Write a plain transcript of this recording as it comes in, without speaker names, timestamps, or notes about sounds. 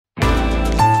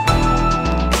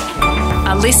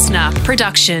listener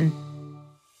production.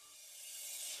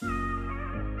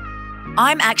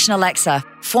 I'm Action Alexa,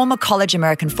 former college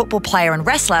American football player and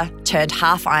wrestler turned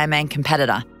half Ironman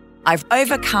competitor. I've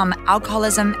overcome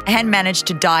alcoholism and managed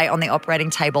to die on the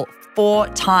operating table 4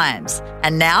 times.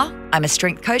 And now I'm a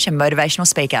strength coach and motivational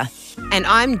speaker. And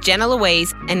I'm Jenna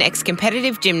Louise, an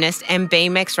ex-competitive gymnast and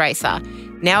BMX racer,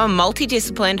 now a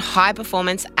multidisciplined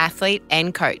high-performance athlete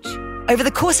and coach. Over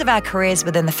the course of our careers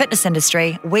within the fitness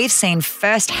industry, we've seen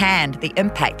firsthand the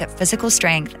impact that physical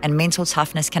strength and mental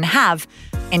toughness can have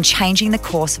in changing the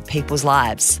course of people's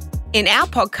lives. In our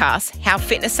podcast, How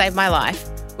Fitness Saved My Life,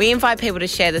 we invite people to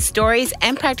share the stories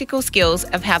and practical skills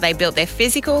of how they built their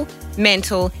physical,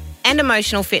 mental, and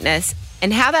emotional fitness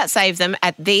and how that saved them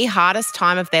at the hardest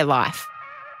time of their life.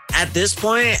 At this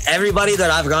point, everybody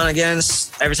that I've gone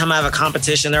against, every time I have a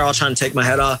competition, they're all trying to take my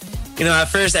head off. You know, at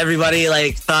first everybody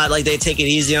thought they'd take it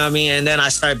easy on me, and then I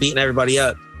started beating everybody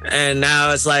up. And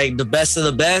now it's like the best of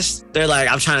the best. They're like,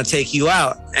 I'm trying to take you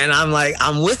out. And I'm like,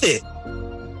 I'm with it.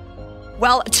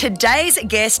 Well, today's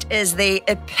guest is the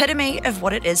epitome of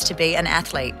what it is to be an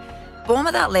athlete. Born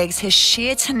without legs, his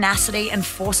sheer tenacity and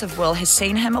force of will has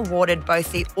seen him awarded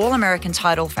both the All-American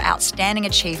title for outstanding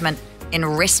achievement in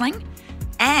wrestling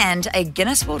and a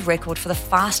Guinness World Record for the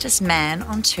fastest man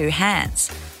on 2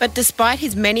 hands. But despite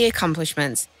his many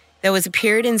accomplishments, there was a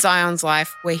period in Zion's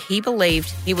life where he believed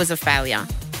he was a failure.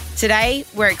 Today,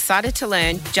 we're excited to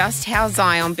learn just how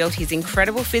Zion built his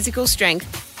incredible physical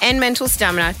strength and mental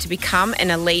stamina to become an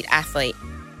elite athlete.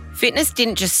 Fitness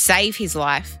didn't just save his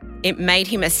life, it made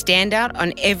him a standout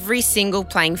on every single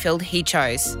playing field he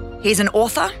chose. He's an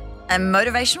author, a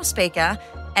motivational speaker,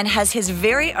 and has his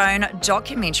very own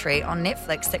documentary on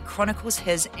Netflix that chronicles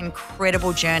his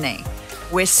incredible journey.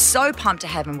 We're so pumped to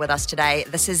have him with us today.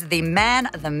 This is the man,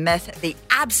 the myth, the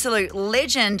absolute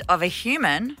legend of a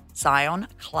human, Zion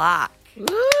Clark. Woo!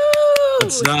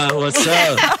 What's up? What's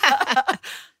up?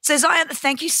 So Zion,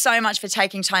 thank you so much for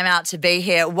taking time out to be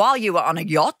here while you were on a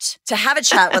yacht to have a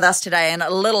chat with us today in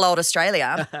little old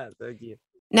Australia. Thank you.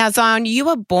 Now, Zion, you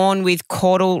were born with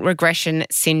caudal regression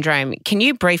syndrome. Can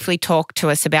you briefly talk to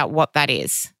us about what that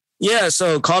is? Yeah,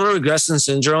 so caudal regression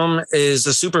syndrome is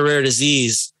a super rare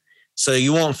disease. So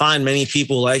you won't find many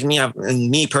people like me. And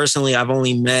me personally, I've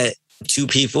only met 2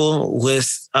 people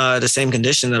with the same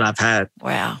condition that I've had.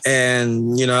 Wow.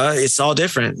 And, you know, it's all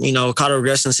different. You know, caudal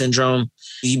regression syndrome,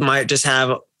 you might just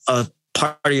have a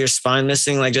part of your spine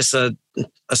missing, like just a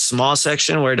small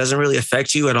section where it doesn't really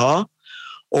affect you at all.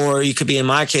 Or you could be in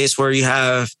my case where you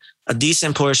have a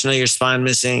decent portion of your spine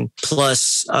missing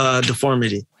plus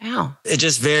deformity. Wow. It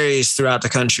just varies throughout the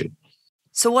country.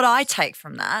 So what I take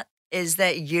from that is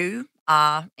that you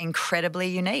are incredibly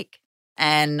unique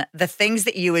and the things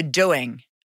that you are doing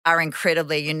are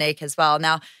incredibly unique as well.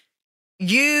 Now,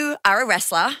 you are a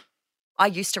wrestler. I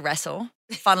used to wrestle.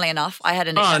 Funnily enough, I had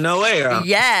an... Oh, no way.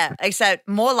 Yeah, except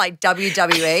more like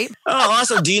WWE. Oh,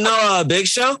 awesome. Do you know Big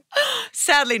Show?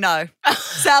 Sadly, no.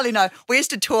 Sadly, no. We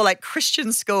used to tour like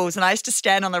Christian schools and I used to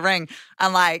stand on the ring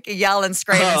and yell and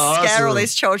scream and scare all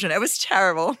these children. It was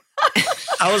terrible.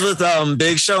 I was with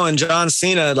Big Show and John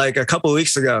Cena a couple of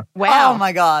weeks ago. Wow. Oh,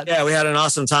 my God. Yeah, we had an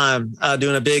awesome time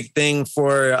doing a big thing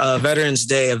for a Veterans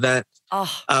Day event.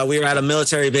 Oh. We were at a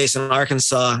military base in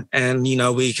Arkansas and, you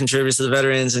know, we contributed to the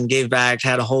veterans and gave back,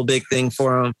 had a whole big thing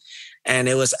for them. And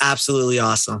it was absolutely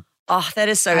awesome. Oh, that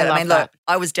is so good. I mean, look,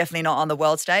 I was definitely not on the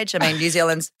world stage. I mean, New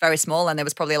Zealand's very small and there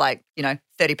was probably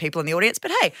 30 people in the audience.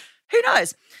 But hey, who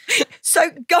knows? So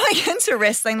going into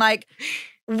wrestling,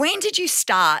 when did you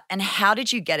start and how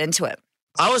did you get into it?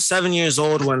 I was 7 years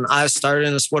old when I started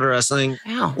in the sport of wrestling.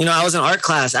 Wow. You know, I was in art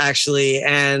class actually,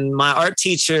 and my art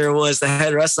teacher was the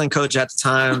head wrestling coach at the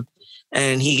time.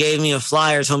 And he gave me a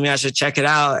flyer, told me I should check it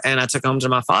out. And I took it home to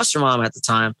my foster mom at the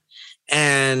time.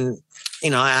 And,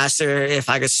 you know, I asked her if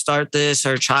I could start this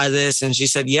or try this. And she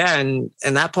said, yeah. And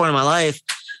at that point in my life,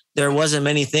 there wasn't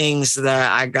many things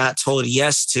that I got told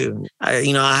yes to. I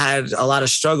had a lot of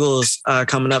struggles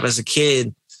coming up as a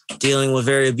kid, dealing with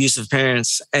very abusive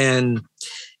parents. And,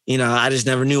 you know, I just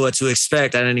never knew what to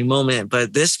expect at any moment.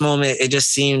 But this moment, it just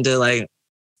seemed to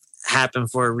happen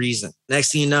for a reason.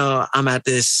 Next thing you know, I'm at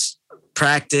this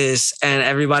practice and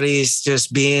everybody's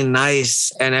just being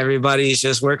nice and everybody's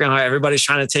just working hard. Everybody's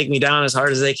trying to take me down as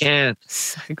hard as they can.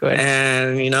 So good.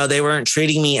 And, you know, they weren't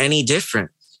treating me any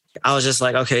different. I was just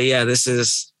like, okay, yeah, this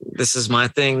is my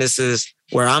thing. This is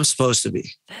where I'm supposed to be.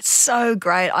 That's so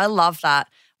great. I love that.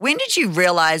 When did you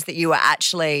realize that you were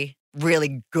actually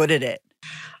really good at it?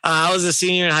 I was a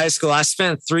senior in high school. I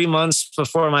spent 3 months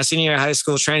before my senior year of high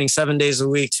school training 7 days a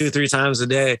week, 2-3 times a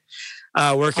day.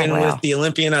 working with the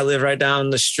Olympian that lived right down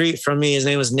the street from me. His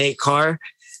name was Nate Carr.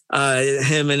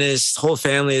 Him and his whole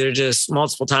family, they're just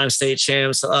multiple time state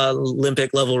champs,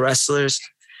 Olympic level wrestlers.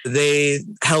 They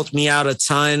helped me out a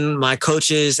ton. My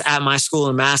coaches at my school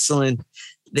in Massillon,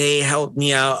 they helped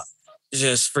me out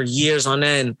just for years on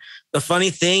end. The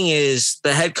funny thing is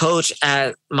the head coach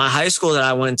at my high school that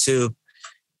I went to,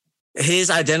 his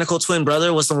identical twin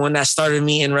brother was the one that started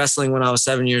me in wrestling when I was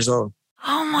 7 years old.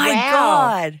 Oh my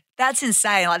God. That's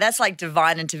insane. Like that's like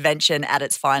divine intervention at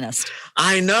its finest.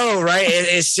 I know, right?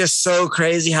 It's just so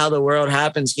crazy how the world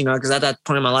happens, because at that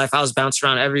point in my life, I was bounced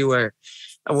around everywhere.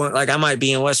 I might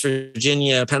be in West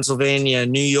Virginia, Pennsylvania,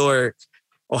 New York,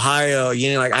 Ohio,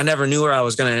 I never knew where I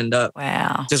was going to end up.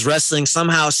 Wow. Just wrestling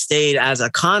somehow stayed as a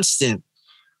constant.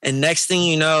 And next thing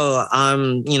you know,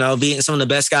 I'm, beating some of the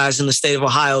best guys in the state of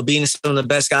Ohio, beating some of the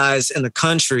best guys in the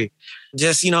country,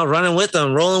 just, running with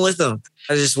them, rolling with them.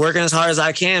 I was just working as hard as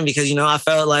I can because, I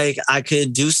felt like I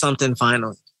could do something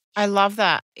finally. I love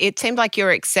that. It seemed like you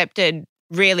were accepted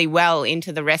really well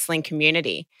into the wrestling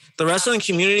community. The wrestling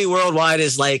community worldwide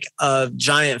is like a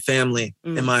giant family,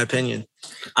 in my opinion.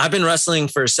 I've been wrestling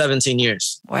for 17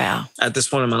 years. Wow. At this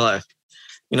point in my life.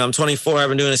 I'm 24. I've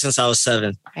been doing it since I was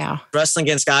 7. Wow. Wrestling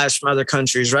against guys from other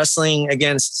countries, wrestling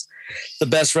against the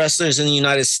best wrestlers in the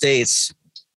United States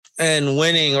and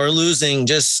winning or losing,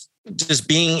 just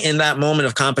being in that moment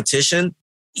of competition,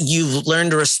 you've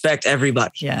learned to respect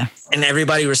everybody. Yeah. And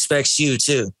everybody respects you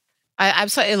too. I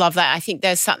absolutely love that. I think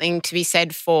there's something to be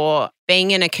said for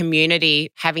being in a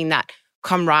community, having that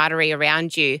camaraderie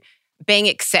around you, being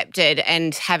accepted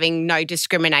and having no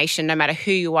discrimination, no matter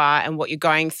who you are and what you're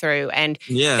going through, and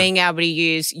being able to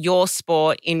use your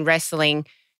sport in wrestling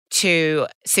to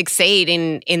succeed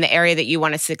in the area that you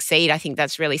want to succeed. I think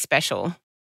that's really special.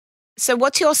 So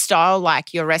what's your style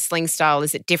like, your wrestling style?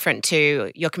 Is it different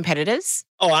to your competitors?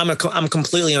 Oh, I'm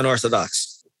completely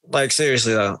unorthodox. Like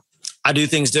seriously though, I do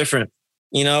things different.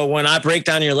 When I break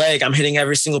down your leg, I'm hitting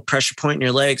every single pressure point in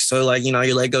your leg. So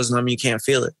your leg goes numb, you can't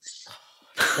feel it.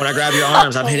 When I grab your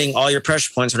arms, I'm hitting all your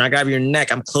pressure points. When I grab your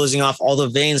neck, I'm closing off all the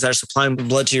veins that are supplying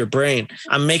blood to your brain.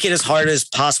 I make it as hard as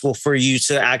possible for you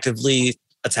to actively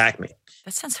attack me.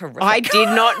 That sounds horrific. I did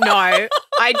not know.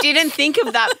 I didn't think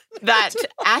of that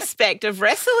aspect of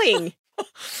wrestling.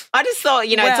 I just thought,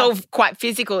 it's all quite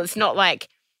physical. It's not like,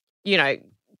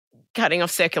 cutting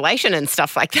off circulation and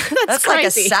stuff like that. That's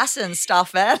crazy. Like assassin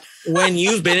stuff, man. When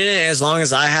you've been in it as long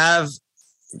as I have,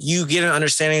 you get an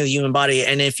understanding of the human body.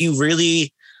 And if you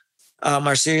really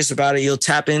are serious about it, you'll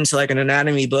tap into like an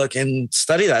anatomy book and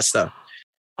study that stuff.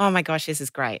 Oh my gosh, this is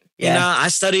great. Yeah. I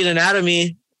studied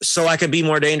anatomy so I could be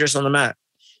more dangerous on the mat.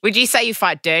 Would you say you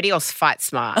fight dirty or fight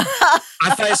smart?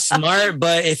 I fight smart,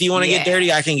 but if you want to get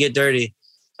dirty, I can get dirty.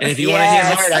 And if you want to hit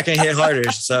hard, I can hit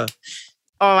harder. So,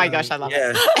 oh my gosh, I love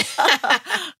it.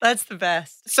 That's the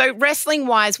best. So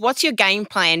wrestling-wise, what's your game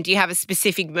plan? Do you have a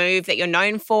specific move that you're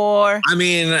known for? I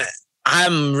mean,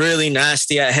 I'm really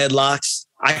nasty at headlocks.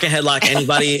 I can headlock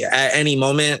anybody at any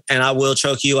moment and I will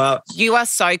choke you out. You are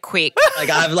so quick. Like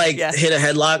I've hit a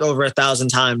headlock over 1,000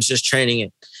 times just training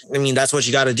it. I mean, that's what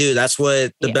you got to do. That's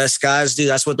what the best guys do.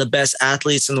 That's what the best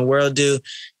athletes in the world do.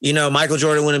 Michael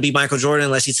Jordan wouldn't be Michael Jordan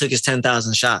unless he took his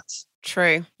 10,000 shots.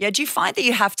 True. Yeah. Do you find that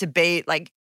you have to be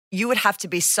you would have to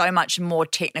be so much more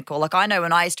technical? Like I know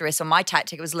when I used to wrestle, my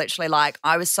tactic was literally like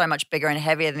I was so much bigger and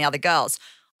heavier than the other girls.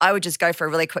 I would just go for a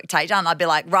really quick takedown. I'd be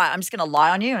like, right, I'm just going to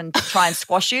lie on you and try and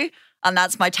squash you. And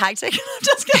that's my tactic. I'm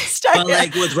just going to stay But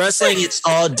like with wrestling, it's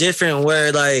all different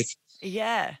where the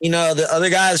other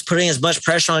guy is putting as much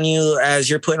pressure on you as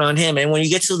you're putting on him. And when you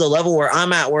get to the level where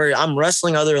I'm at, where I'm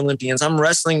wrestling other Olympians, I'm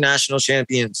wrestling national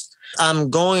champions,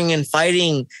 I'm going and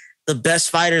fighting the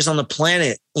best fighters on the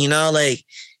planet,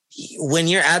 when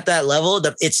you're at that level,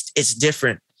 it's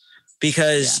different.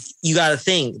 Because you got to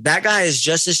think that guy is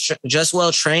just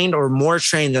well trained or more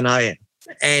trained than I am.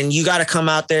 And you got to come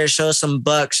out there, show some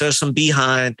buck, show some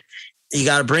behind. You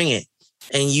got to bring it.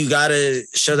 And you got to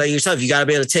show that you're tough. You got to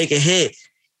be able to take a hit.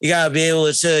 You got to be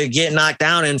able to get knocked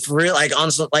down. And for real,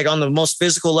 on the most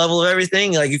physical level of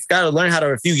everything, you've got to learn how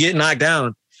to, if you get knocked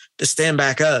down, to stand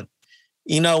back up.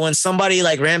 When somebody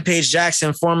like Rampage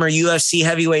Jackson, former UFC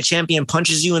heavyweight champion,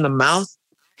 punches you in the mouth,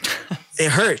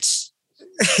 it hurts.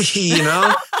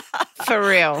 For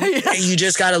real. You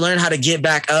just got to learn how to get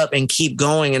back up and keep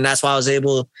going. And that's why I was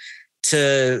able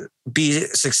to be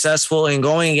successful in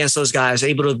going against those guys,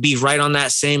 able to be right on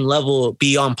that same level,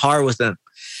 be on par with them.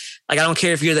 Like, I don't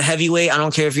care if you're the heavyweight. I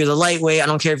don't care if you're the lightweight. I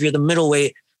don't care if you're the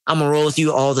middleweight. I'm going to roll with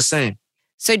you all the same.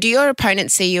 So do your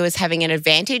opponents see you as having an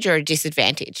advantage or a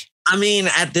disadvantage? I mean,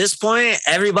 at this point,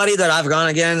 everybody that I've gone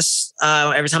against,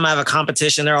 every time I have a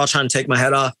competition, they're all trying to take my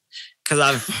head off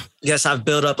because I've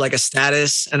built up like a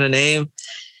status and a name.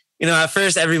 You know, at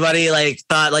first everybody like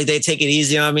thought like they'd take it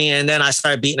easy on me, and then I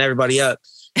started beating everybody up.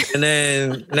 And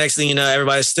then next thing you know,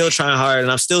 everybody's still trying hard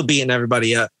and I'm still beating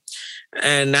everybody up.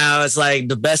 And now it's like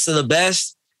the best of the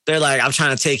best. They're like, I'm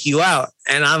trying to take you out.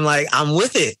 And I'm like, I'm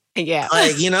with it. Yeah.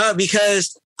 Like, you know,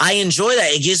 because I enjoy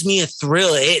that. It gives me a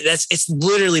thrill. It's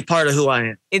literally part of who I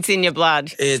am. It's in your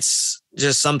blood. It's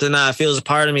just something that I feel is a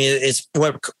part of me. It's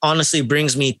what honestly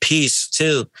brings me peace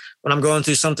too. When I'm going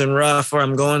through something rough or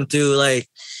I'm going through like,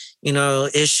 you know,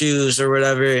 issues or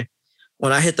whatever,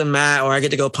 when I hit the mat or I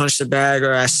get to go punch the bag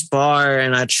or I spar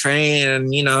and I train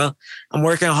and, you know, I'm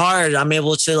working hard, I'm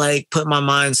able to like put my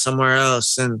mind somewhere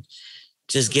else and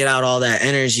just get out all that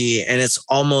energy. And it's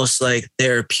almost like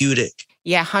therapeutic.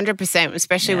 Yeah, 100%,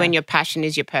 especially when your passion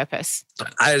is your purpose.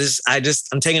 I'm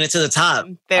taking it to the top.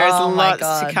 There's lots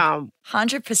to come.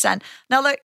 100%. Now,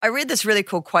 look, I read this really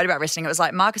cool quote about wrestling. It was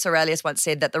like Marcus Aurelius once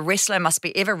said that the wrestler must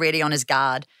be ever ready on his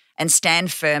guard and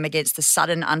stand firm against the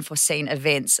sudden, unforeseen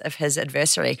events of his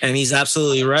adversary. And he's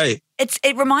absolutely right.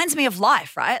 It reminds me of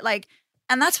life, right? Like,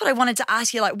 and that's what I wanted to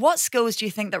ask you. Like, what skills do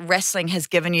you think that wrestling has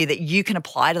given you that you can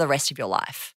apply to the rest of your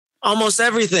life? Almost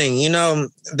everything. You know,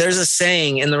 there's a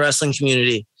saying in the wrestling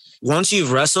community. Once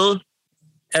you've wrestled,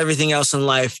 everything else in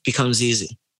life becomes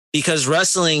easy. Because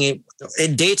wrestling,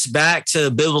 it dates back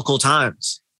to biblical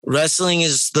times. Wrestling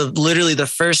is literally the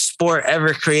first sport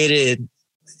ever created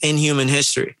in human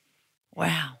history.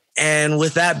 Wow. And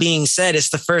with that being said,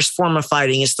 it's the first form of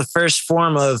fighting. It's the first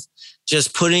form of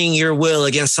just putting your will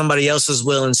against somebody else's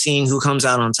will and seeing who comes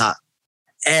out on top.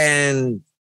 And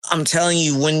I'm telling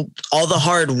you, when all the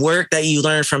hard work that you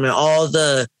learn from it, all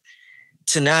the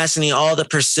tenacity, all the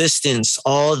persistence,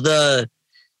 all the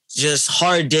just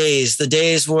hard days, the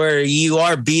days where you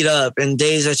are beat up and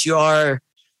days that you are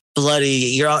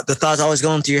bloody, the thoughts always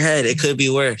going through your head. It could be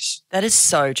worse. That is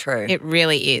so true. It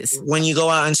really is. When you go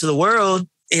out into the world,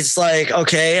 it's like,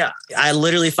 okay, I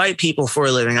literally fight people for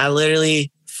a living. I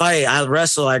literally fight. I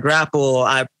wrestle. I grapple.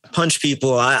 I punch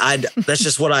people. That's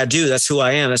just what I do. That's who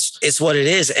I am. It's what it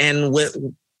is. And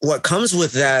what comes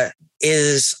with that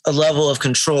is a level of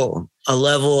control, a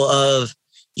level of,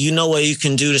 you know what you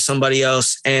can do to somebody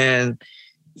else. And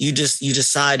you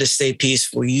decide to stay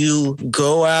peaceful. You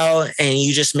go out and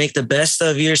you just make the best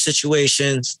of your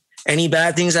situations. Any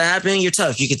bad things that happen, you're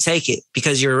tough. You can take it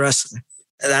because you're a wrestler.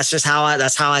 That's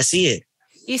how I see it.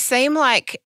 You seem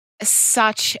like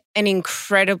such an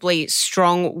incredibly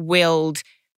strong-willed,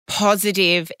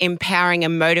 positive, empowering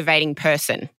and motivating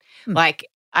person. Like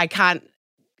I can't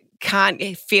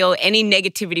feel any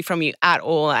negativity from you at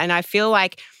all. And I feel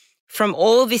like from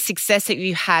all this success that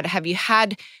you had, have you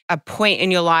had a point in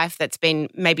your life that's been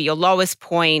maybe your lowest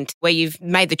point where you've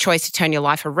made the choice to turn your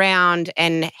life around?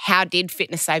 And how did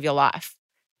fitness save your life?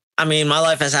 I mean, my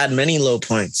life has had many low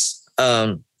points.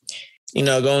 You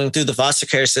know, going through the foster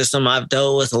care system, I've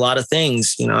dealt with a lot of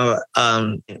things, you know,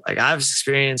 like I've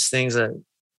experienced things that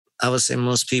I would say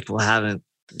most people haven't,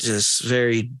 just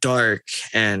very dark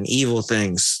and evil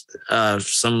things.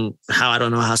 Somehow, I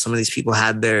don't know how some of these people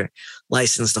had their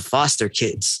license to foster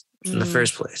kids in the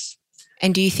first place.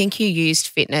 And do you think you used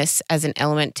fitness as an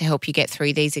element to help you get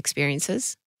through these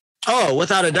experiences? Oh,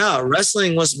 without a doubt.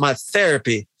 Wrestling was my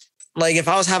therapy. Like if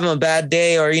I was having a bad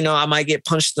day or, you know, I might get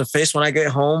punched in the face when I get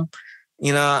home,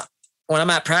 you know, when I'm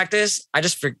at practice, I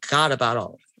just forgot about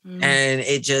all of it. And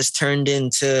it just turned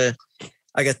into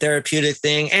like a therapeutic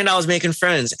thing. And I was making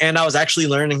friends and I was actually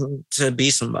learning to be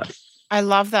somebody. I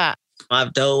love that.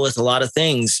 I've dealt with a lot of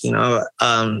things, you know.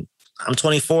 I'm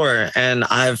 24 and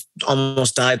I've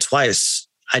almost died twice.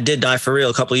 I did die for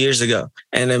real a couple of years ago.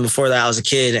 And then before that, I was a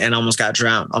kid and almost got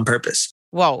drowned on purpose.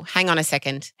 Whoa, hang on a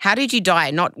second. How did you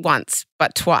die? Not once,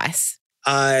 but twice.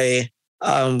 I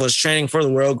was training for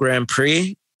the World Grand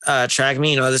Prix track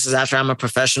meet. You know, this is after I'm a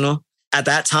professional. At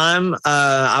that time,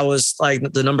 I was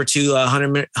like the number 2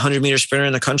 100 meter sprinter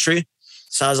in the country.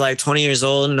 So I was like 20 years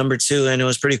old, number 2, and it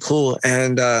was pretty cool.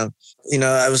 And, you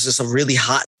know, it was just a really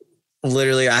hot,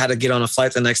 literally, I had to get on a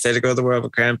flight the next day to go to the World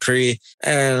Grand Prix.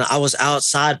 And I was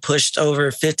outside, pushed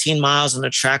over 15 miles on the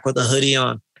track with a hoodie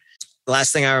on. The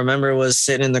last thing I remember was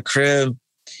sitting in the crib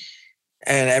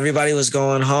and everybody was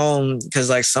going home because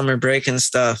like summer break and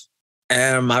stuff.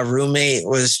 And my roommate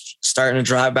was starting to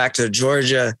drive back to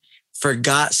Georgia,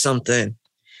 forgot something,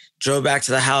 drove back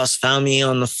to the house, found me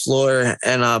on the floor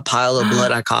and a pile of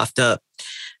blood I coughed up.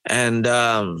 And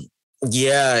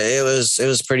yeah, it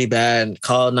was pretty bad.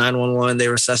 Called 911. They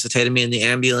resuscitated me in the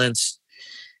ambulance.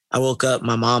 I woke up,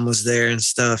 my mom was there and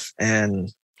stuff.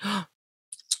 And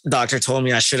doctor told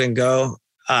me I shouldn't go,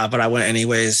 but I went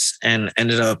anyways and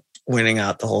ended up winning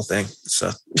out the whole thing.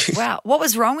 So wow. What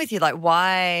was wrong with you? Like,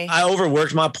 why? I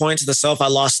overworked my point to the self. I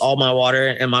lost all my water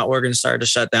and my organs started to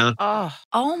shut down.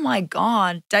 Oh my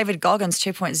God. David Goggins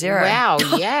 2.0. Wow.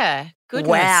 Yeah.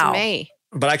 Goodness me.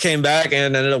 But I came back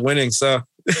and ended up winning. So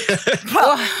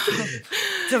well,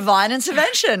 divine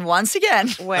intervention once again.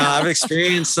 Wow. I've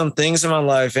experienced some things in my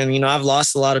life, and I've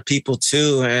lost a lot of people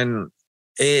too, and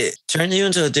it turned you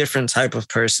into a different type of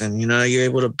person. You're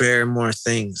able to bear more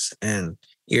things, and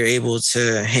you're able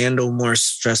to handle more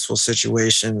stressful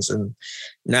situations and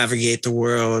navigate the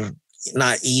world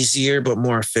not easier but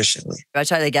more efficiently. I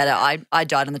totally get it. I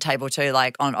died on the table too,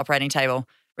 like on an operating table.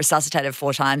 Resuscitated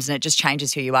 4 times, and it just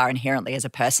changes who you are inherently as a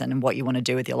person and what you want to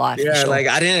do with your life. Yeah, sure. like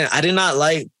I did not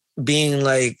like being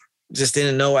like, just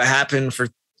didn't know what happened for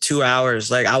 2 hours.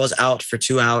 Like I was out for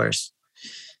 2 hours.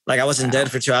 Like I wasn't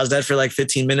dead for 2 hours. I was dead for like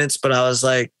 15 minutes, but I was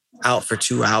like out for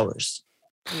 2 hours.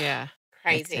 Yeah,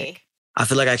 crazy. I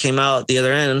feel like I came out the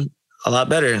other end a lot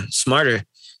better, smarter.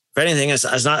 If anything,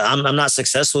 I'm not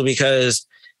successful because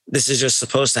this is just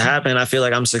supposed to happen. I feel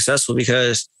like I'm successful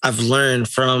because I've learned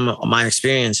from my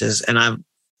experiences, and I've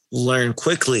learned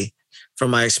quickly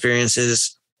from my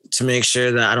experiences to make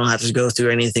sure that I don't have to go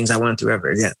through any things I went through ever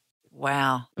again.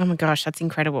 Wow. Oh my gosh, that's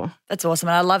incredible. That's awesome.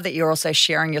 And I love that you're also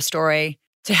sharing your story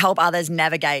to help others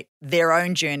navigate their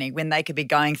own journey when they could be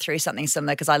going through something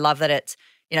similar. Because I love that it's,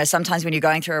 sometimes when you're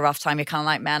going through a rough time, you're kind of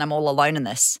like, man, I'm all alone in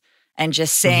this. And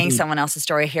just seeing someone else's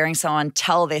story, hearing someone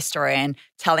tell their story and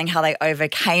telling how they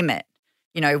overcame it,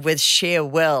 with sheer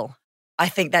will. I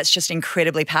think that's just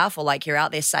incredibly powerful. Like you're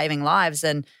out there saving lives.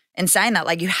 And in saying that,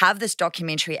 like you have this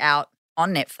documentary out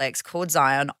on Netflix called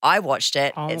Zion. I watched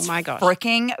it. Oh it's my gosh.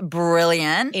 Freaking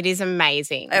brilliant. It is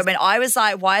amazing. I mean, I was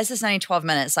like, why is this only 12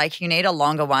 minutes? Like you need a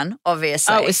longer one,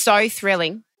 obviously. Oh, it was so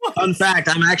thrilling. Fun fact,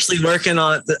 I'm actually working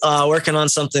on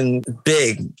something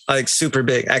big, like super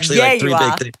big. Actually, Yeah, like 3 you big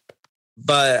are. things.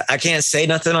 But I can't say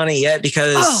nothing on it yet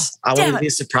because I want to be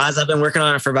surprised. I've been working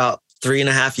on it for about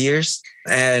 3.5 years,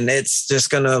 and it's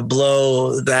just going to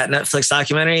blow that Netflix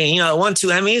documentary. It won 2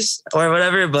 Emmys or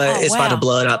whatever, but it's about to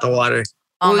blow it out the water.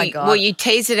 Oh my God. Well, you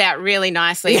teased it out really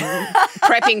nicely,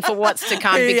 prepping for what's to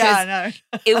come because I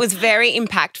know. it was very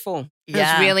impactful. It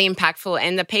Yeah. was really impactful.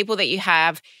 And the people that you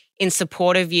have in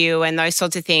support of you and those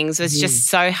sorts of things was just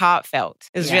so heartfelt.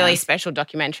 It was really a special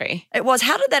documentary. It was.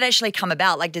 How did that actually come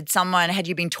about? Like had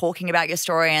you been talking about your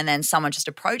story and then someone just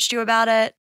approached you about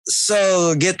it?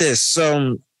 So get this.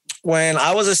 So when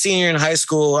I was a senior in high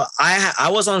school, I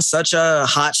was on such a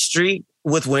hot streak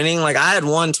with winning. Like I had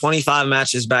won 25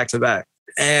 matches back to back.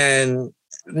 And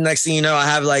next thing you know, I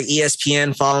have like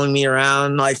ESPN following me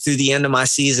around like through the end of my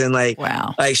season. Like,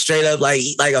 wow. Like straight up like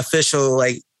official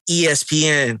like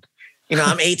ESPN.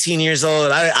 I'm 18 years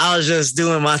old. I was just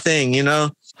doing my thing,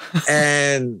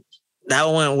 and that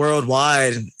went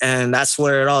worldwide. And that's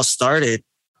where it all started.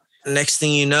 Next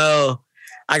thing you know,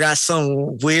 I got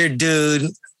some weird dude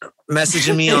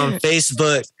messaging me on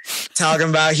Facebook talking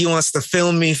about he wants to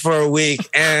film me for a week.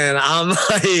 And I'm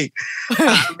like,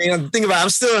 think about it, I'm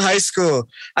still in high school.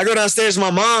 I go downstairs to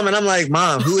my mom and I'm like,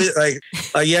 Mom, who is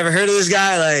you ever heard of this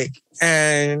guy? Like,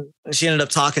 and she ended up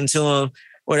talking to him,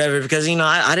 whatever, because,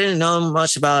 I didn't know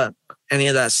much about any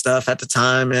of that stuff at the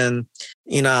time. And,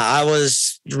 I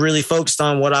was really focused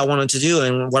on what I wanted to do.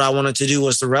 And what I wanted to do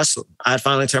was to wrestle. I had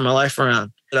finally turned my life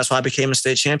around. That's why I became a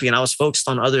state champion. I was focused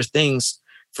on other things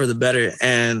for the better.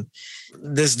 And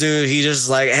this dude, he just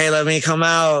like, hey, let me come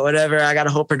out, whatever. I got a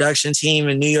whole production team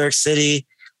in New York City.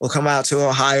 We'll come out to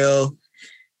Ohio.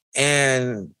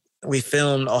 And we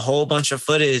filmed a whole bunch of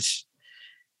footage,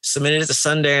 submitted it to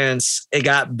Sundance. It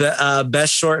got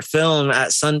best short film at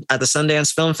the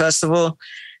Sundance Film Festival,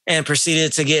 and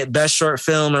proceeded to get best short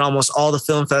film at almost all the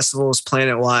film festivals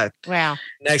planet-wide. Wow.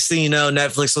 Next thing you know,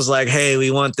 Netflix was like, hey,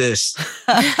 we want this.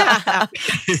 I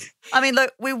mean,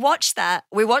 look, we watched that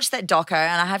doco,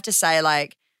 and I have to say,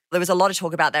 like, there was a lot of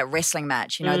talk about that wrestling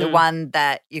match, the one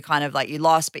that you kind of like, you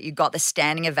lost, but you got the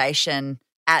standing ovation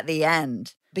at the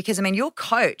end. Because, I mean, your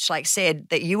coach, said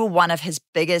that you were one of his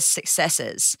biggest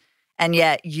successes, and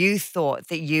yet you thought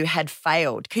that you had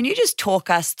failed. Can you just talk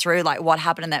us through, what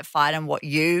happened in that fight and what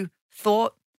you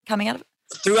thought coming out of it?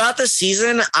 Throughout the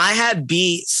season, I had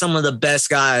beat some of the best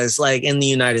guys, in the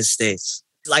United States.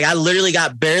 I literally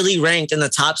got barely ranked in the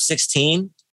top 16.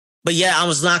 But yeah, I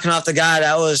was knocking off the guy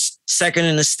that was second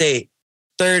in the state,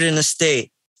 third in the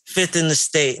state, fifth in the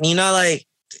state.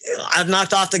 I've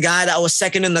knocked off the guy that was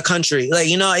second in the country.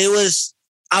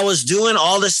 I was doing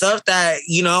all the stuff that,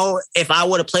 if I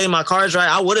would have played my cards right,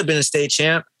 I would have been a state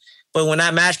champ. But when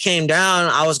that match came down,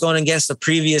 I was going against the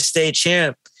previous state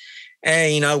champ.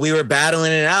 And, we were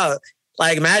battling it out.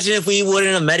 Like, imagine if we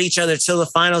wouldn't have met each other till the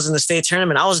finals in the state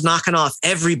tournament. I was knocking off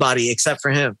everybody except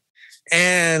for him.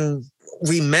 And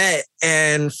we met,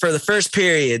 and for the first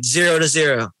period,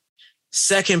 0-0.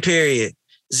 Second period,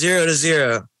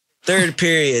 0-0. Third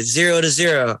period,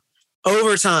 0-0.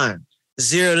 Overtime,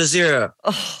 0-0.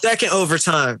 Second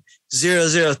overtime,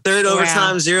 0-0. Third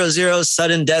overtime, 0-0.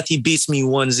 Sudden death, he beats me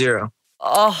 1-0.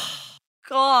 Oh,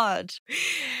 God.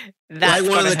 That's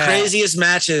like one of the craziest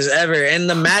matches ever. And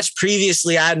the match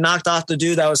previously, I had knocked off the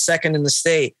dude that was second in the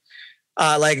state.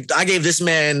 I gave this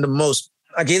man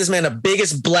the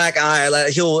biggest black eye.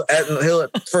 Like he'll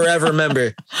forever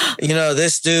remember.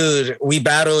 This dude, we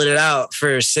battled it out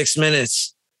for 6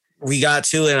 minutes. We got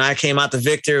to it, and I came out the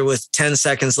victor with 10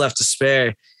 seconds left to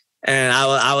spare. And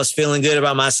I was feeling good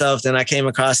about myself. Then I came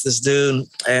across this dude,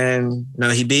 and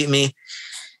he beat me.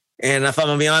 And if I'm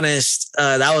gonna be honest,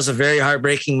 that was a very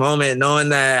heartbreaking moment, knowing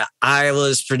that I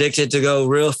was predicted to go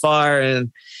real far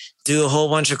and do a whole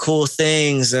bunch of cool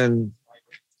things. And,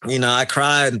 I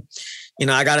cried.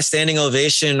 I got a standing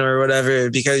ovation or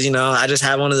whatever because, I just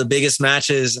had one of the biggest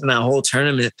matches in that whole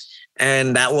tournament.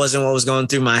 And that wasn't what was going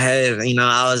through my head.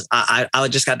 I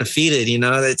just got defeated.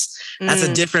 That's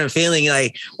a different feeling.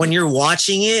 Like when you're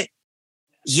watching it,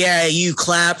 yeah, you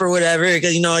clap or whatever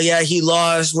because, he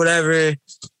lost, whatever.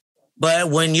 But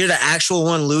when you're the actual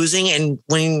one losing and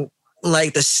when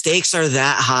like the stakes are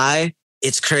that high,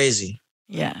 it's crazy.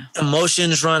 Yeah.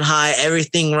 Emotions run high.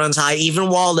 Everything runs high. Even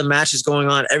while the match is going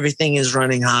on, everything is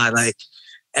running high. Like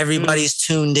everybody's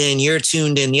tuned in. You're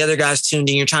tuned in. The other guy's tuned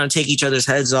in. You're trying to take each other's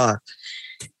heads off.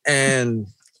 And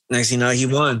next thing you know, he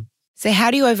won. So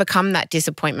how do you overcome that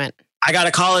disappointment? I got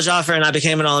a college offer and I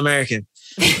became an All-American.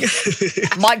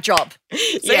 Mic drop.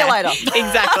 See you later.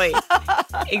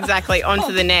 Exactly. On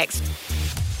to the next.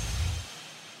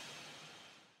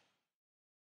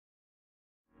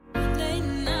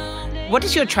 What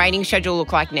does your training schedule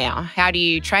look like now? How do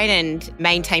you train and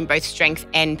maintain both strength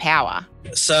and power?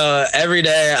 So every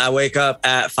day I wake up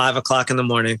at 5 o'clock in the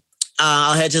morning.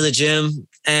 I'll head to the gym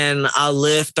and I'll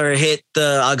lift or hit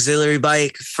the auxiliary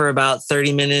bike for about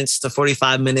 30 minutes to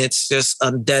 45 minutes, just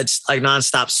a dead, like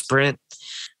nonstop sprint.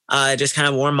 I just kind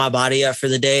of warm my body up for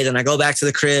the day. Then I go back to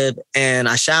the crib and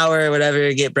I shower,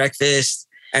 whatever, get breakfast.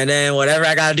 And then whatever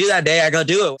I got to do that day, I go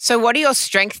do it. So what do your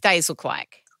strength days look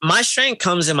like? My strength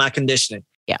comes in my conditioning.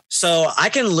 Yeah. So I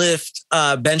can lift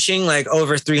benching like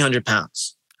over 300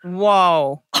 pounds.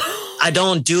 Whoa. I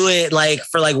don't do it like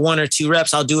for like 1 or 2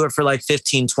 reps. I'll do it for like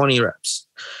 15, 20 reps.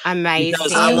 Amazing.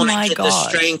 Because I want to get the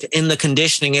strength in the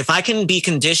conditioning. If I can be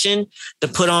conditioned to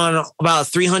put on about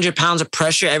 300 pounds of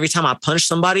pressure every time I punch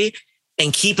somebody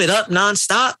and keep it up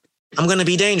nonstop, I'm going to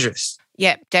be dangerous.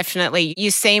 Yeah, definitely.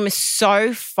 You seem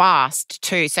so fast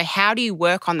too. So how do you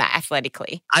work on that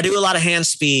athletically? I do a lot of hand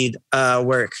speed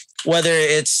work, whether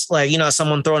it's like,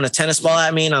 someone throwing a tennis ball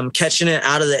at me and I'm catching it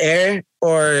out of the air,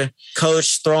 or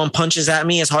coach throwing punches at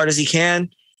me as hard as he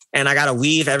can. And I got to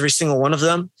weave every single one of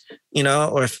them,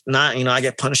 or if not, I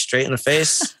get punched straight in the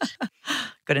face.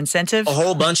 Good incentive. A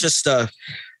whole bunch of stuff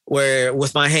where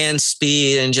with my hand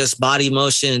speed and just body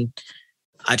motion,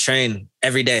 I train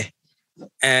every day.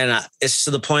 And it's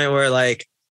to the point where like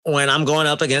when I'm going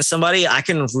up against somebody, I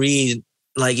can read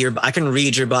your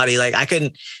body. Like I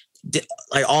can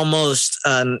like almost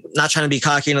not trying to be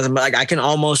cocky or nothing, but like I can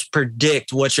almost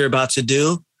predict what you're about to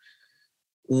do.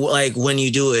 Like when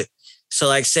you do it. So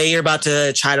like say you're about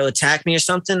to try to attack me or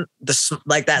something,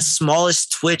 like that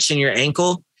smallest twitch in your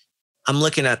ankle, I'm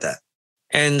looking at that.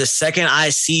 And the second I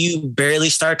see you barely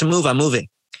start to move, I'm moving.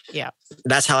 Yeah.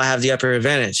 That's how I have the upper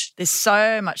advantage. There's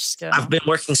so much skill. I've been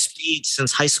working speed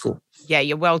since high school. Yeah,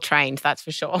 you're well trained, that's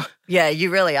for sure. Yeah,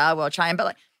 you really are well trained.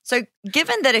 But so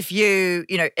given that if you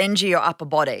injure your upper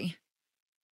body,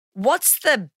 what's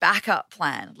the backup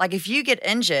plan? Like if you get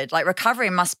injured, like recovery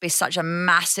must be such a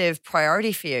massive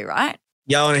priority for you, right?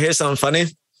 Y'all want to hear something funny?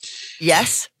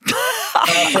 Yes.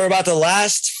 For about the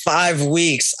last 5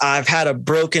 weeks, I've had a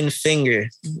broken finger.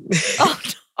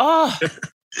 Oh.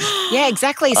 Yeah,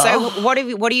 exactly. So what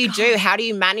do you do? How do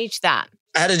you manage that?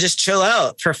 I had to just chill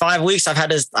out for 5 weeks.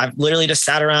 I've literally just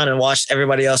sat around and watched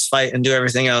everybody else fight and do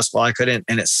everything else while I couldn't.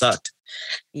 And it sucked.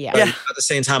 Yeah. But at the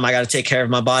same time, I got to take care of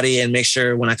my body and make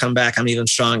sure when I come back, I'm even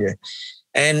stronger.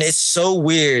 And it's so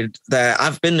weird that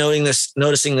I've been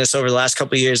noticing this over the last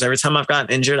couple of years. Every time I've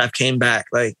gotten injured, I've came back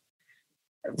like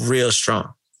real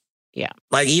strong. Yeah.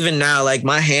 Like even now, like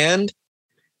my hand,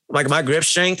 like my grip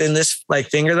strength in this like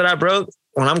finger that I broke,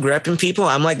 when I'm gripping people,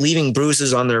 I'm like leaving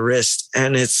bruises on their wrist,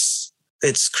 and it's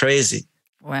crazy.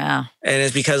 Wow. And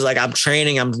it's because like I'm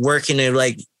training, I'm working to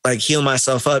like heal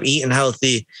myself up, eating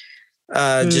healthy,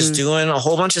 Just doing a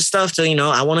whole bunch of stuff to,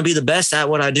 I want to be the best at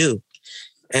what I do.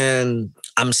 And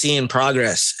I'm seeing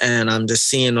progress, and I'm just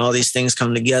seeing all these things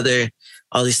come together,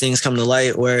 all these things come to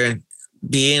light, where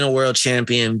being a world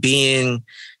champion, being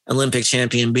Olympic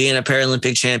champion, being a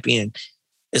Paralympic champion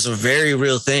is a very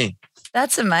real thing.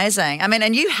 That's amazing. I mean,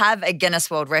 and you have a Guinness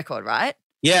World Record, right?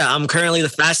 Yeah, I'm currently the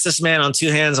fastest man on 2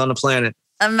 hands on the planet.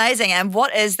 Amazing. And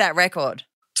what is that record?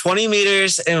 20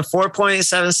 meters in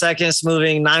 4.7 seconds,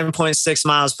 moving 9.6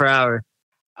 miles per hour.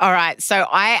 All right. So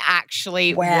I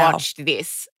actually watched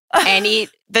this, and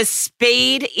the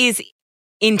speed is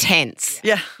intense.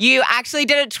 Yeah. You actually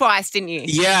did it twice, didn't you?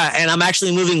 Yeah. And I'm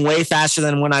actually moving way faster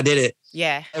than when I did it.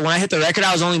 Yeah. When I hit the record,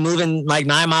 I was only moving like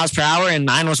 9 miles per hour, and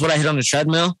 9 was what I hit on the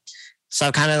treadmill. So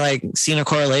I've kind of like seen a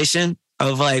correlation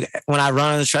of like when I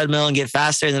run on the treadmill and get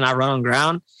faster than I run on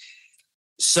ground.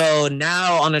 So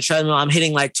now on the treadmill, I'm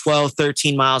hitting like 12,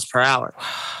 13 miles per hour.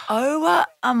 Oh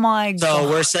my God. So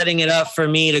we're setting it up for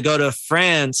me to go to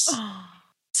France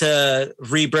to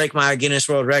re-break my Guinness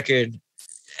World Record.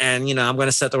 And, I'm going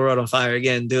to set the world on fire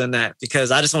again doing that,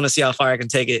 because I just want to see how far I can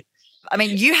take it. I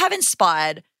mean, you have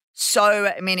inspired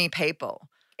so many people.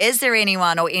 Is there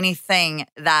anyone or anything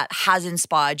that has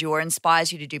inspired you or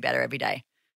inspires you to do better every day?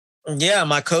 Yeah,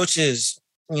 my coaches,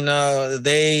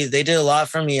 they did a lot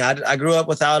for me. I grew up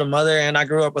without a mother, and I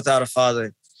grew up without a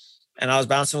father. And I was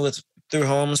bouncing through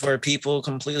homes where people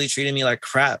completely treated me like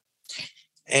crap.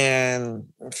 And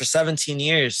for 17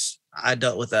 years, I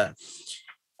dealt with that.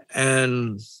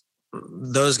 And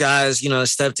those guys,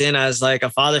 stepped in as like a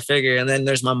father figure. And then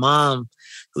there's my mom,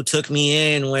 who took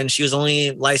me in when she was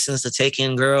only licensed to take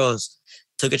in girls,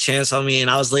 took a chance on me. And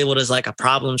I was labeled as like a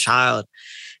problem child.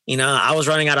 I was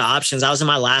running out of options. I was in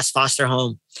my last foster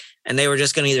home, and they were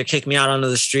just going to either kick me out onto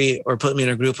the street or put me in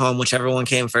a group home, whichever one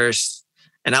came first.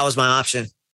 And that was my option.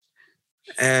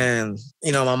 And,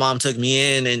 my mom took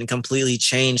me in and completely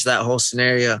changed that whole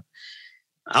scenario.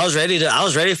 I was ready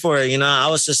for it. I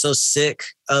was just so sick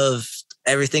of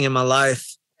everything in my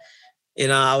life.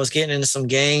 I was getting into some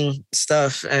gang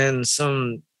stuff and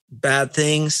some bad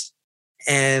things,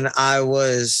 and I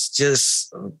was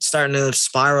just starting to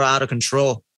spiral out of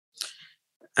control.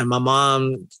 And my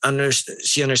mom,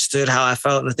 she understood how I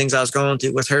felt and the things I was going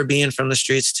through, with her being from the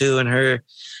streets too, and her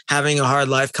having a hard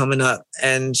life coming up.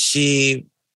 And she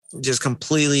just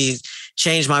completely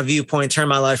changed my viewpoint, turned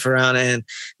my life around. And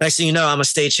next thing you know, I'm a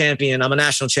state champion. I'm a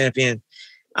national champion.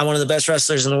 I'm one of the best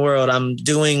wrestlers in the world. I'm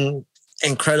doing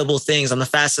incredible things. I'm the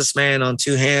fastest man on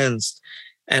 2 hands.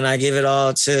 And I give it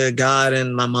all to God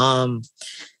and my mom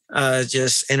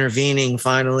just intervening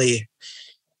finally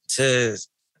to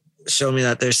show me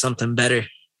that there's something better.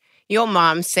 Your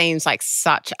mom seems like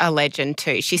such a legend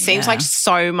too. She seems like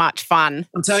so much fun.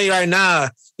 I'm telling you right now,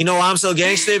 you know why I'm so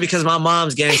gangster? Because my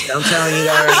mom's gangster. I'm telling you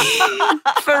that right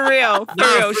now. For real.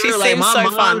 She seems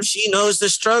so fun. She knows the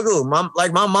struggle. My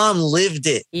mom lived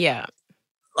it. Yeah.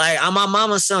 Like, I'm my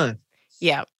mama's son.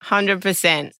 Yeah,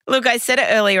 100%. Look, I said it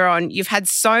earlier on, you've had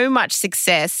so much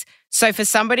success. So for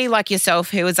somebody like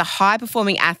yourself who is a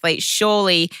high-performing athlete,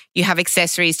 surely you have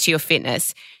accessories to your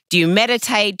fitness. Do you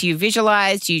meditate? Do you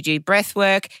visualize? Do you do breath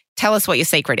work? Tell us what your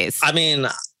secret is. I mean,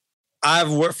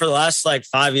 I've worked for the last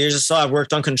 5 years or so. I've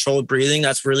worked on controlled breathing.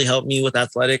 That's really helped me with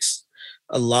athletics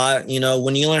a lot.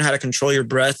 When you learn how to control your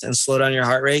breath and slow down your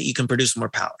heart rate, you can produce more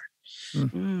power.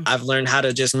 Mm-hmm. I've learned how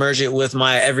to just merge it with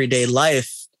my everyday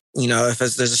life. If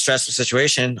there's a stressful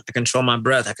situation, I control my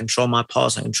breath, I control my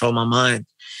pulse, I control my mind,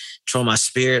 control my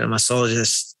spirit and my soul.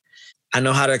 I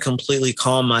know how to completely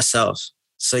calm myself.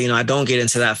 So, I don't get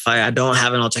into that fight. I don't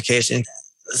have an altercation.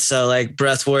 So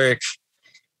breath work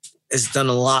has done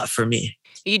a lot for me.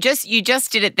 You just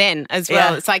did it then as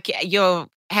well. Yeah. It's like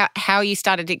how you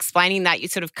started explaining that, you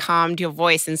sort of calmed your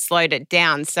voice and slowed it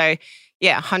down. So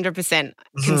yeah, 100%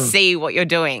 can see what you're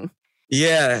doing.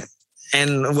 Yeah.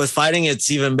 And with fighting,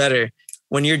 it's even better.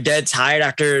 When you're dead tired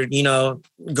after,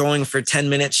 going for 10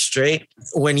 minutes straight,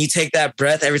 when you take that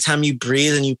breath, every time you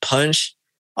breathe and you punch,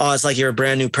 it's like you're a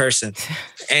brand new person.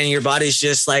 And your body's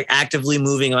just actively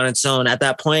moving on its own. At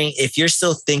that point, if you're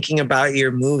still thinking about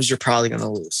your moves, you're probably going to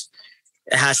lose.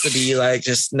 It has to be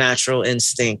just natural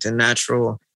instinct and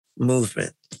natural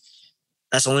movement.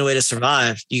 That's the only way to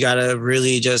survive. You got to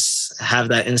really just have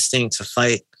that instinct to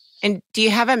fight. And do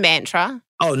you have a mantra?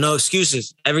 Oh, no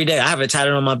excuses. Every day I have it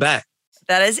tatted on my back.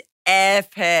 That is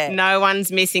epic. No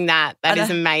one's missing that. That is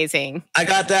amazing. I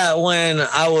got that when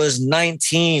I was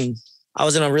 19. I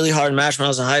was in a really hard match when I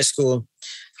was in high school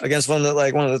against one of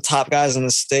the top guys in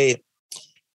the state.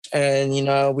 And,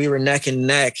 we were neck and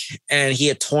neck, and he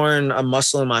had torn a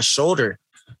muscle in my shoulder.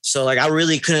 So I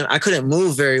couldn't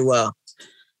move very well.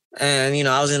 And, you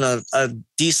know, I was in a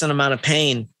decent amount of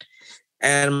pain.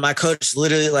 And my coach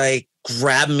literally like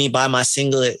grabbed me by my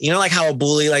singlet. You know, like how a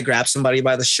bully like grabs somebody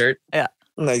by the shirt? Yeah.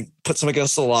 And, like puts him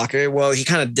against the locker. Well, he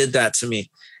kind of did that to me.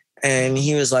 And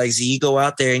he was like, Z, you go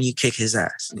out there and you kick his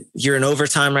ass. You're in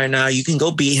overtime right now. You can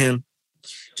go beat him.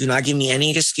 Do not give me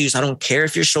any excuse. I don't care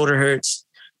if your shoulder hurts.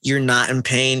 You're not in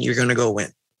pain. You're going to go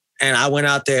win. And I went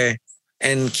out there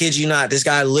and kid you not, this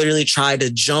guy literally tried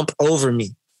to jump over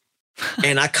me.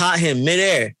 And I caught him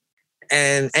midair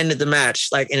and ended the match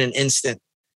like in an instant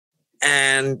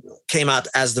and came out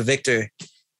as the victor.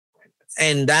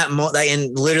 And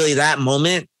literally that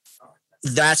moment,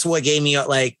 that's what gave me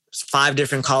like 5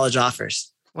 different college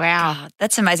offers. Wow. God,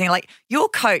 that's amazing. Like your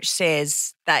coach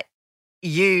says that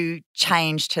you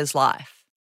changed his life.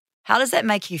 How does that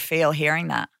make you feel hearing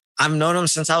that? I've known him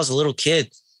since I was a little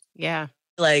kid. Yeah.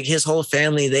 Like his whole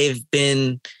family, they've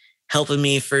been helping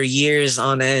me for years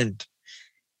on end.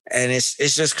 And it's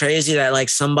just crazy that like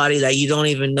somebody that you don't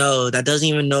even know, that doesn't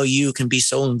even know you, can be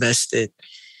so invested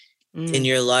in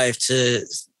your life to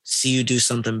see you do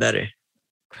something better.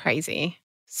 Crazy.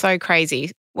 So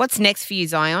crazy. What's next for you,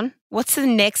 Zion? What's the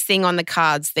next thing on the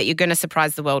cards that you're going to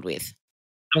surprise the world with?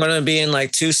 I'm going to be in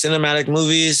like 2 cinematic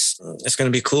movies. It's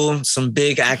going to be cool. Some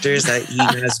big actors that you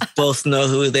guys both know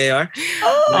who they are.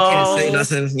 I can't say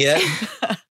nothing yet.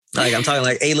 Like I'm talking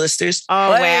like A-listers.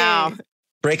 Oh, wow.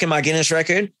 Breaking my Guinness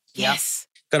record. Yes.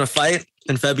 Going to fight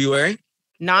in February.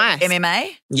 Nice.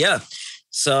 MMA? Yeah.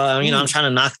 So, you know, I'm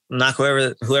trying to knock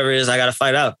whoever it is I got to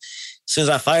fight out. As soon as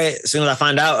I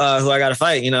find out who I got to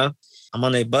fight, you know, I'm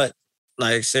on their butt.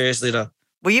 Like, seriously, though.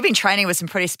 Well, you've been training with some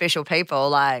pretty special people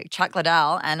like Chuck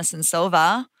Liddell, Anderson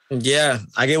Silva. Yeah,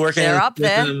 I get working with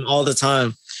them all the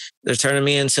time. They're turning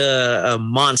me into a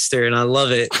monster, and I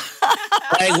love it.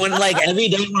 Every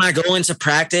day when I go into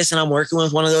practice and I'm working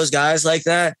with one of those guys like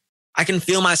that, I can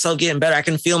feel myself getting better. I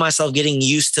can feel myself getting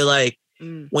used to like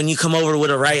when you come over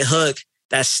with a right hook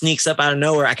that sneaks up out of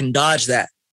nowhere, I can dodge that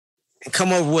and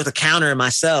come over with a counter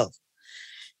myself.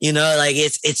 You know, like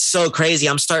it's so crazy.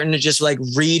 I'm starting to just like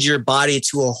read your body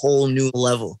to a whole new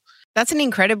level. That's an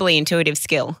incredibly intuitive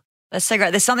skill. That's so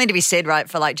great. There's something to be said, right,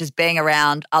 for like just being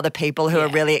around other people who are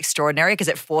really extraordinary because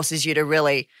it forces you to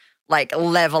really like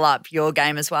level up your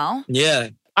game as well. Yeah.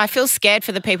 I feel scared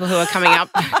for the people who are coming up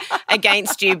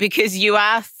against you because you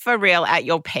are for real at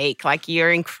your peak. Like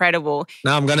you're incredible.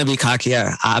 No, I'm going to be cocky.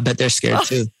 Yeah, I bet they're scared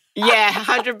too. Yeah,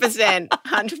 100%.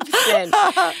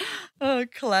 100%. Oh,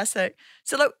 classic.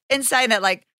 So look, in saying that,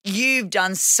 like you've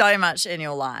done so much in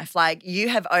your life, like you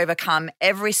have overcome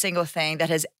every single thing that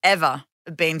has ever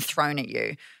been thrown at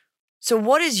you. So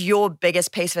what is your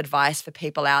biggest piece of advice for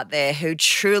people out there who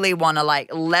truly want to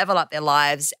like level up their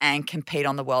lives and compete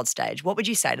on the world stage? What would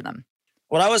you say to them?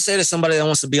 What I would say to somebody that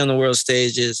wants to be on the world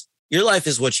stage is your life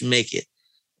is what you make it.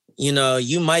 You know,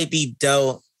 you might be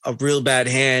dealt a real bad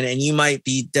hand and you might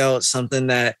be dealt something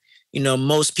that, you know,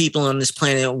 most people on this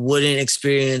planet wouldn't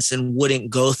experience and wouldn't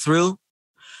go through.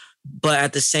 But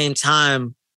at the same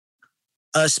time,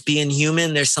 us being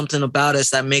human, there's something about us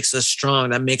that makes us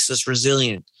strong, that makes us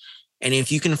resilient. And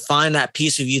if you can find that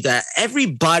piece of you that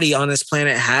everybody on this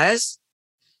planet has,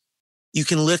 you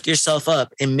can lift yourself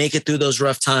up and make it through those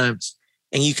rough times.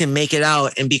 And you can make it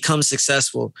out and become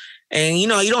successful. And, you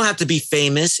know, you don't have to be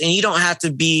famous and you don't have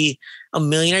to be a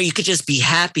millionaire. You could just be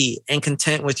happy and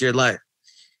content with your life.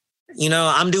 You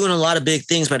know, I'm doing a lot of big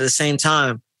things, but at the same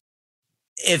time,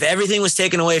 if everything was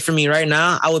taken away from me right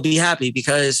now, I would be happy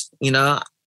because, you know,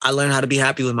 I learned how to be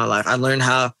happy with my life. I learned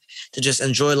how to just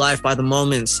enjoy life by the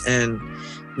moments and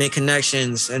make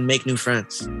connections and make new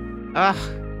friends.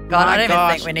 Oh, God, I don't even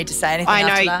think we need to say anything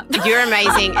after that. I know, you're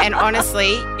amazing. And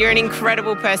honestly, you're an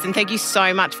incredible person. Thank you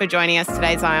so much for joining us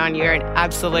today, Zion. You're an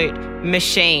absolute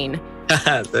machine.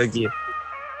 Thank you.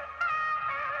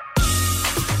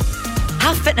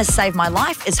 How Fitness Saved My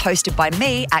Life is hosted by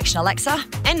me, Action Alexa.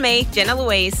 And me, Jenna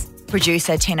Louise.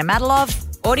 Producer Tina Madalov.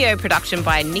 Audio production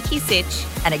by Nikki Sitch.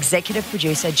 And executive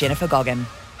producer Jennifer Goggin.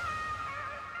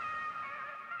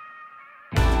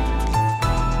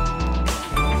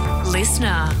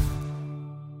 Listener.